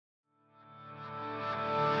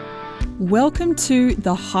Welcome to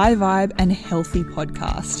the High Vibe and Healthy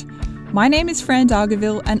podcast. My name is Fran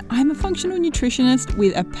Dargaville and I'm a functional nutritionist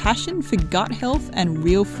with a passion for gut health and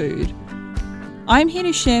real food. I'm here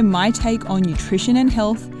to share my take on nutrition and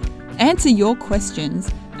health, answer your questions,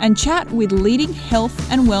 and chat with leading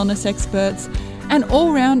health and wellness experts and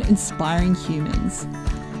all-round inspiring humans.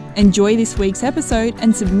 Enjoy this week's episode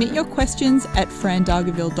and submit your questions at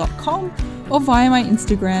frandargaville.com or via my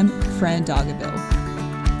Instagram, frandargaville.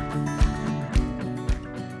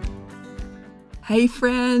 Hey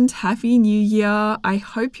friend, Happy New Year. I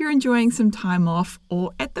hope you're enjoying some time off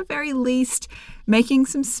or at the very least making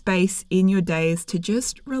some space in your days to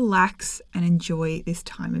just relax and enjoy this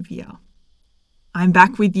time of year. I'm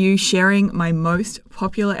back with you sharing my most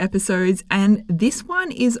popular episodes, and this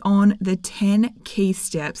one is on the 10 key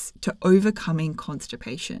steps to overcoming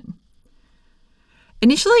constipation.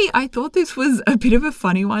 Initially, I thought this was a bit of a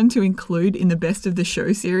funny one to include in the Best of the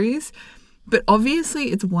Show series, but obviously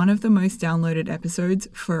it's one of the most downloaded episodes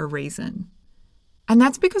for a reason. And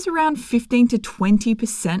that's because around 15 to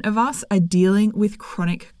 20% of us are dealing with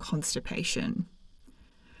chronic constipation.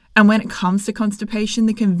 And when it comes to constipation,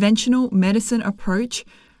 the conventional medicine approach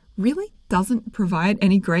really doesn't provide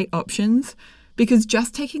any great options because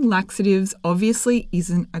just taking laxatives obviously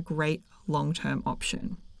isn't a great long-term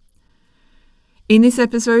option. In this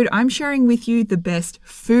episode, I'm sharing with you the best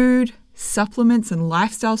food, supplements, and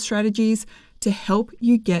lifestyle strategies to help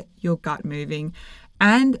you get your gut moving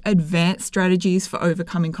and advanced strategies for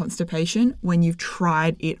overcoming constipation when you've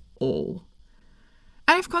tried it all.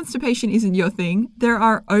 And if constipation isn't your thing, there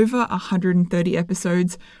are over 130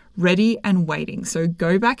 episodes ready and waiting. So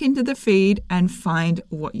go back into the feed and find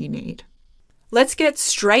what you need. Let's get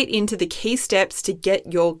straight into the key steps to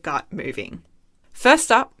get your gut moving.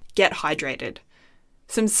 First up, get hydrated.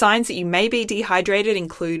 Some signs that you may be dehydrated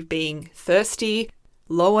include being thirsty,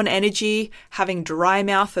 low on energy, having dry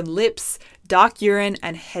mouth and lips, dark urine,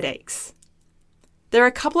 and headaches. There are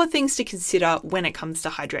a couple of things to consider when it comes to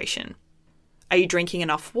hydration. Are you drinking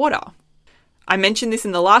enough water? I mentioned this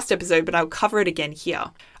in the last episode, but I'll cover it again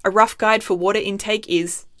here. A rough guide for water intake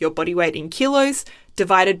is your body weight in kilos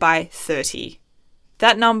divided by 30.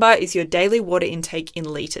 That number is your daily water intake in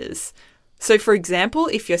litres. So for example,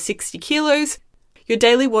 if you're 60 kilos, your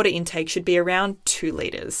daily water intake should be around 2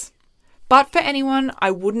 litres. But for anyone, I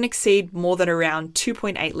wouldn't exceed more than around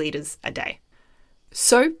 2.8 litres a day.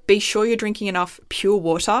 So be sure you're drinking enough pure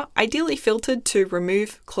water, ideally filtered to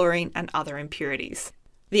remove chlorine and other impurities.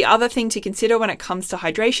 The other thing to consider when it comes to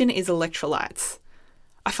hydration is electrolytes.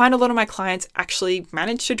 I find a lot of my clients actually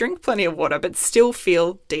manage to drink plenty of water but still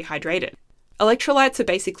feel dehydrated. Electrolytes are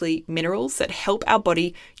basically minerals that help our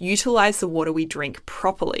body utilize the water we drink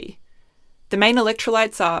properly. The main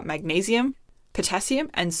electrolytes are magnesium, potassium,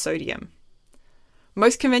 and sodium.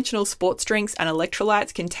 Most conventional sports drinks and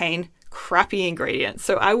electrolytes contain crappy ingredients,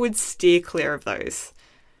 so I would steer clear of those.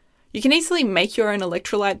 You can easily make your own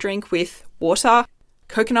electrolyte drink with water,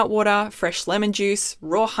 coconut water, fresh lemon juice,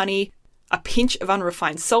 raw honey, a pinch of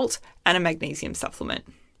unrefined salt, and a magnesium supplement.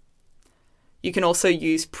 You can also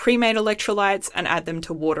use pre-made electrolytes and add them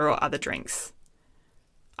to water or other drinks.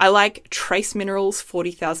 I like Trace Minerals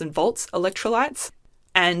 40,000 volts electrolytes,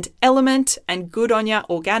 and Element and Good On Ya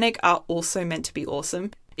Organic are also meant to be awesome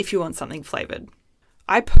if you want something flavoured.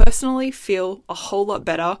 I personally feel a whole lot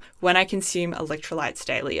better when I consume electrolytes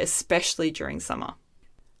daily, especially during summer.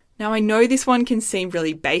 Now I know this one can seem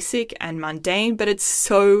really basic and mundane, but it's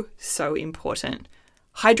so important.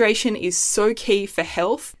 Hydration is so key for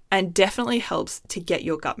health and definitely helps to get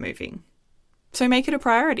your gut moving. So make it a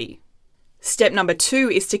priority. Step number 2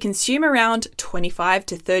 is to consume around 25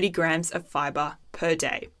 to 30 grams of fibre per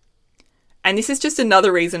day. And this is just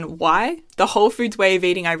another reason why the whole foods way of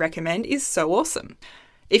eating I recommend is so awesome.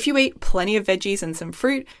 If you eat plenty of veggies and some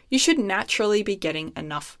fruit, you should naturally be getting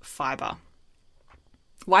enough fibre.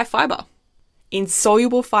 Why fibre?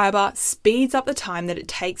 Insoluble fibre speeds up the time that it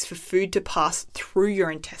takes for food to pass through your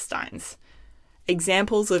intestines.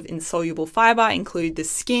 Examples of insoluble fibre include the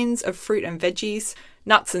skins of fruit and veggies,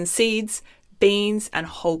 nuts and seeds, beans, and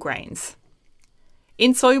whole grains.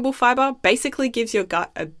 Insoluble fibre basically gives your gut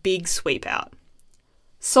a big sweep out.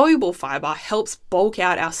 Soluble fibre helps bulk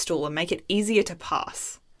out our stool and make it easier to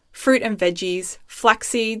pass. Fruit and veggies, flax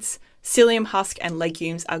seeds, psyllium husk, and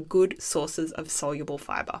legumes are good sources of soluble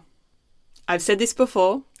fibre. I've said this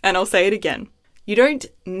before, and I'll say it again. You don't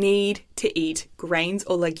need to eat grains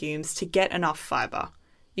or legumes to get enough fibre.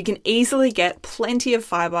 You can easily get plenty of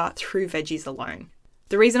fibre through veggies alone.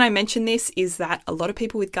 The reason I mention this is that a lot of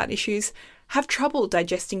people with gut issues have trouble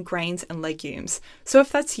digesting grains and legumes. So if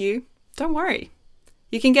that's you, don't worry.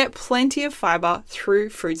 You can get plenty of fibre through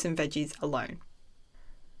fruits and veggies alone.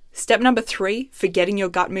 Step number 3 for getting your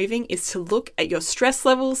gut moving is to look at your stress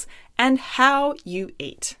levels and how you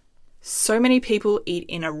eat. So many people eat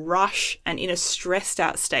in a rush and in a stressed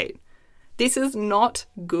out state. This is not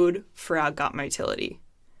good for our gut motility.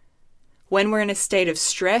 When we're in a state of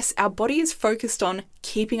stress, our body is focused on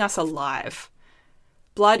keeping us alive.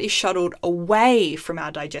 Blood is shuttled away from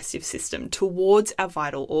our digestive system towards our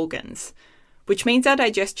vital organs, which means our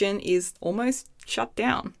digestion is almost shut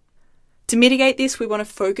down. To mitigate this, we want to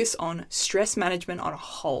focus on stress management on a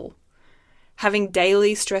whole. Having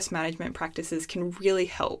daily stress management practices can really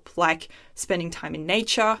help, like spending time in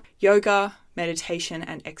nature, yoga, meditation,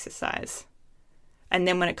 and exercise. And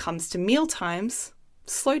then when it comes to meal times,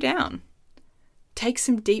 slow down. Take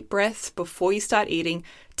some deep breaths before you start eating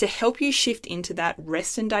to help you shift into that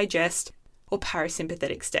rest and digest or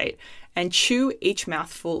parasympathetic state, and chew each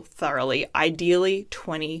mouthful thoroughly, ideally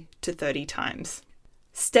 20 to 30 times.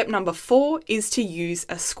 Step number 4 is to use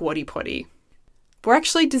a squatty potty. We're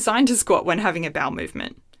actually designed to squat when having a bowel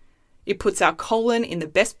movement. It puts our colon in the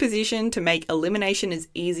best position to make elimination as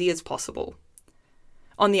easy as possible.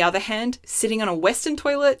 On the other hand, sitting on a Western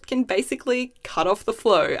toilet can basically cut off the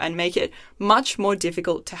flow and make it much more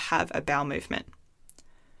difficult to have a bowel movement.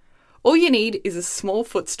 All you need is a small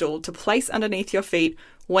footstool to place underneath your feet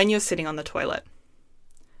when you're sitting on the toilet.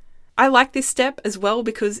 I like this step as well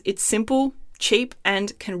because it's simple, cheap,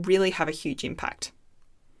 and can really have a huge impact.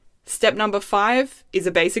 Step number 5 is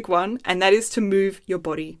a basic one, and that is to move your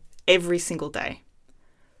body every single day.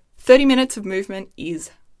 30 minutes of movement is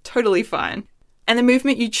totally fine. And the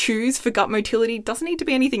movement you choose for gut motility doesn't need to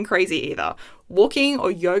be anything crazy either. Walking or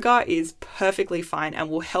yoga is perfectly fine and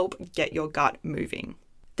will help get your gut moving.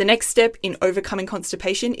 The next step in overcoming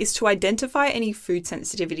constipation is to identify any food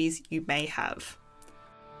sensitivities you may have.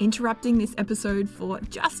 Interrupting this episode for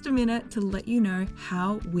just a minute to let you know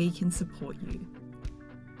how we can support you.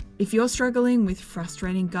 If you're struggling with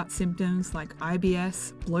frustrating gut symptoms like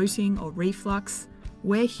IBS, bloating, or reflux,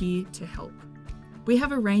 we're here to help. We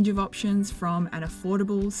have a range of options from an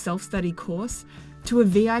affordable self-study course to a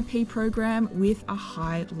VIP program with a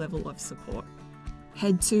high level of support.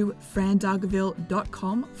 Head to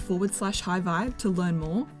frandargaville.com/highvibe to learn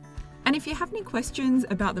more. And if you have any questions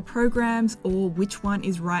about the programs or which one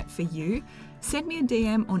is right for you, send me a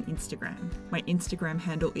DM on Instagram. My Instagram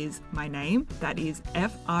handle is my name, that is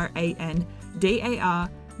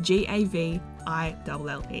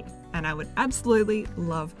FRANDARGAVILLE, and I would absolutely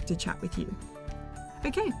love to chat with you.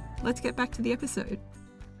 Okay, let's get back to the episode.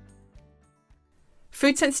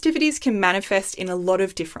 Food sensitivities can manifest in a lot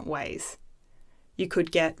of different ways. You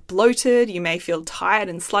could get bloated, you may feel tired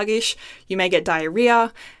and sluggish, you may get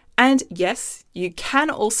diarrhea, and yes, you can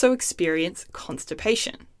also experience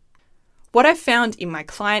constipation. What I've found in my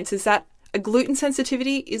clients is that a gluten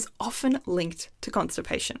sensitivity is often linked to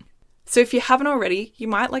constipation. So if you haven't already, you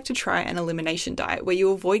might like to try an elimination diet where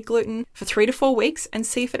you avoid gluten for 3 to 4 weeks and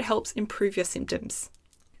see if it helps improve your symptoms.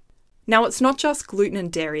 Now, it's not just gluten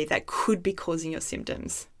and dairy that could be causing your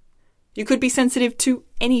symptoms. You could be sensitive to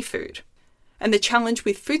any food. And the challenge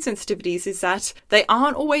with food sensitivities is that they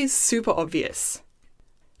aren't always super obvious.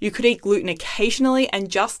 You could eat gluten occasionally and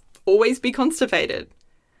just always be constipated.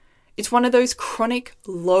 It's one of those chronic,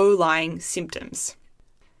 low-lying symptoms.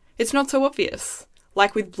 It's not so obvious,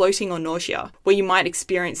 like with bloating or nausea, where you might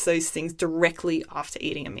experience those things directly after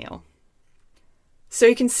eating a meal. So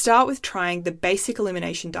you can start with trying the basic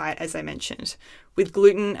elimination diet, as I mentioned, with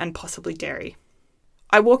gluten and possibly dairy.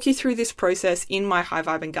 I walk you through this process in my High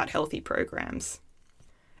Vibe and Gut Healthy programs.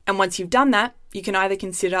 And once you've done that, you can either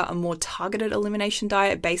consider a more targeted elimination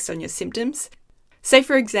diet based on your symptoms. Say,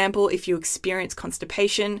 for example, if you experience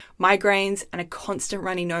constipation, migraines, and a constant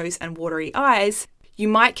runny nose and watery eyes, you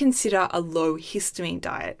might consider a low histamine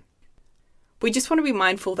diet. We just want to be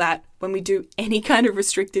mindful that when we do any kind of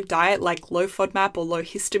restrictive diet like low FODMAP or low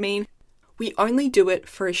histamine, we only do it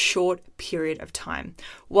for a short period of time,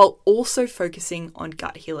 while also focusing on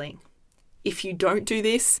gut healing. If you don't do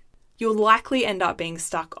this, you'll likely end up being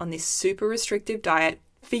stuck on this super restrictive diet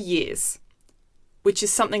for years, which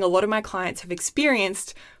is something a lot of my clients have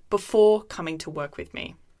experienced before coming to work with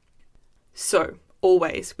me. So,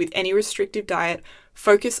 always, with any restrictive diet,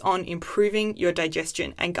 focus on improving your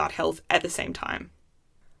digestion and gut health at the same time.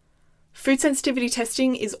 Food sensitivity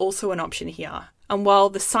testing is also an option here. And while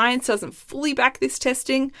the science doesn't fully back this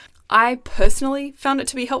testing, I personally found it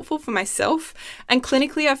to be helpful for myself, and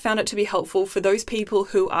clinically I've found it to be helpful for those people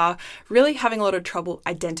who are really having a lot of trouble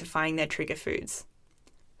identifying their trigger foods.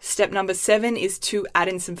 Step number 7 is to add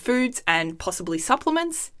in some foods and possibly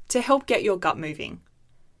supplements to help get your gut moving.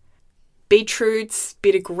 Beetroots,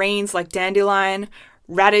 bitter greens like dandelion,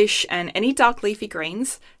 radish, and any dark leafy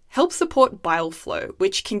greens help support bile flow,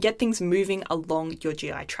 which can get things moving along your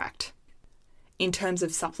GI tract. In terms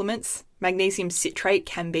of supplements, magnesium citrate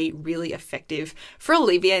can be really effective for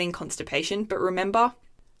alleviating constipation, but remember,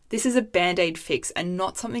 this is a band-aid fix and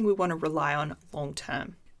not something we want to rely on long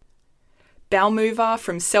term. Bowel Mover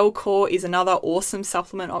from Cellcore is another awesome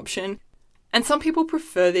supplement option, and some people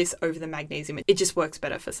prefer this over the magnesium. It just works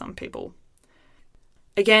better for some people.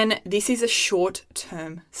 Again, this is a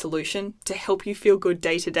short-term solution to help you feel good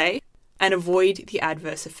day to day and avoid the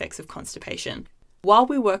adverse effects of constipation, while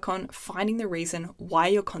we work on finding the reason why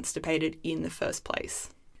you're constipated in the first place.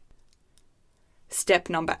 Step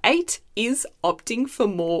number 8 is opting for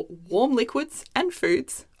more warm liquids and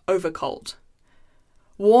foods over cold.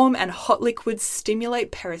 Warm and hot liquids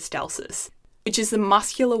stimulate peristalsis, which is the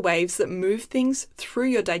muscular waves that move things through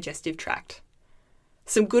your digestive tract.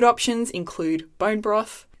 Some good options include bone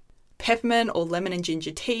broth, peppermint or lemon and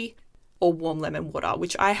ginger tea, or warm lemon water,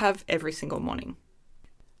 which I have every single morning.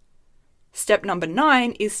 Step number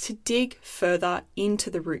 9 is to dig further into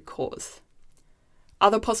the root cause.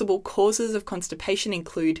 Other possible causes of constipation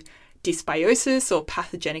include dysbiosis or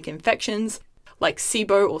pathogenic infections like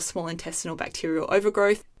SIBO or small intestinal bacterial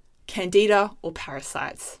overgrowth, candida or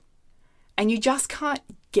parasites. And you just can't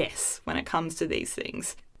guess when it comes to these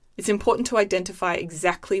things. It's important to identify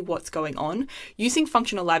exactly what's going on using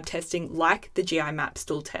functional lab testing like the GI Map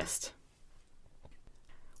stool test.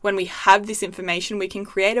 When we have this information, we can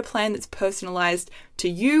create a plan that's personalized to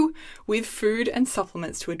you with food and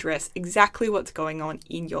supplements to address exactly what's going on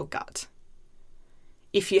in your gut.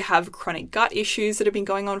 If you have chronic gut issues that have been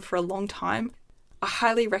going on for a long time, I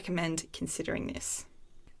highly recommend considering this.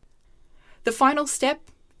 The final step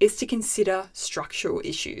is to consider structural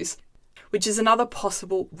issues, which is another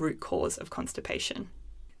possible root cause of constipation.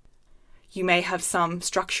 You may have some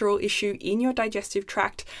structural issue in your digestive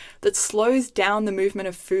tract that slows down the movement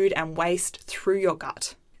of food and waste through your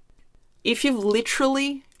gut. If you've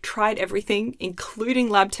literally tried everything, including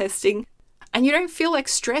lab testing, and you don't feel like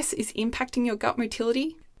stress is impacting your gut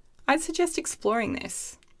motility, I'd suggest exploring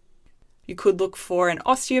this. You could look for an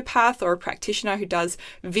osteopath or a practitioner who does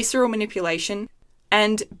visceral manipulation,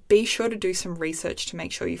 and be sure to do some research to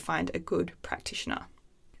make sure you find a good practitioner.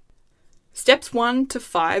 Steps 1 to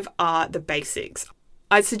 5 are the basics.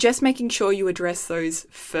 I'd suggest making sure you address those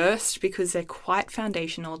first because they're quite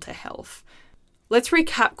foundational to health. Let's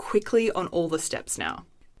recap quickly on all the steps now.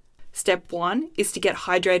 Step 1 is to get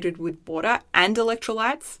hydrated with water and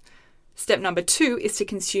electrolytes. Step number 2 is to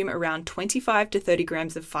consume around 25 to 30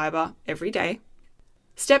 grams of fiber every day.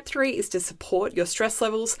 Step 3 is to support your stress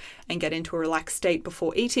levels and get into a relaxed state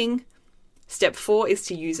before eating. Step 4 is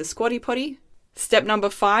to use a squatty potty. Step number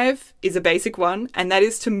 5 is a basic one, and that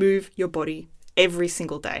is to move your body every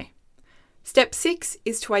single day. Step 6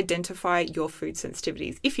 is to identify your food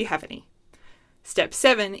sensitivities, if you have any. Step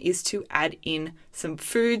 7 is to add in some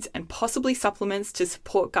foods and possibly supplements to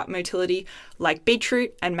support gut motility like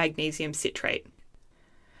beetroot and magnesium citrate.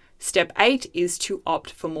 Step 8 is to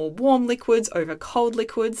opt for more warm liquids over cold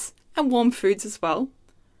liquids and warm foods as well.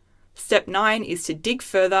 Step 9 is to dig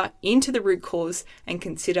further into the root cause and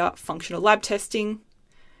consider functional lab testing.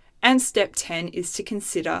 And step 10 is to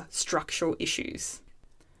consider structural issues.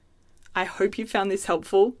 I hope you found this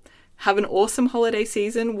helpful. Have an awesome holiday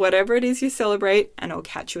season, whatever it is you celebrate, and I'll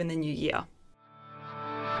catch you in the new year.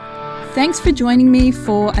 Thanks for joining me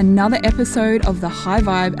for another episode of the High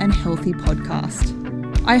Vibe and Healthy podcast.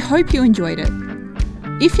 I hope you enjoyed it.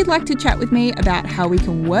 If you'd like to chat with me about how we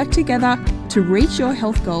can work together to reach your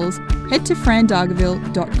health goals, head to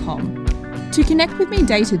frandargaville.com. To connect with me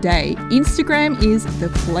day to day, Instagram is the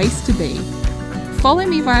place to be. Follow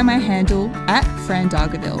me via my handle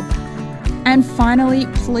 @frandargaville. And finally,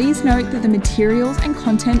 please note that the materials and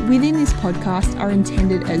content within this podcast are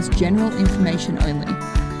intended as general information only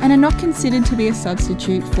and are not considered to be a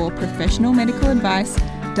substitute for professional medical advice,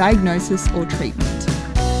 diagnosis, or treatment.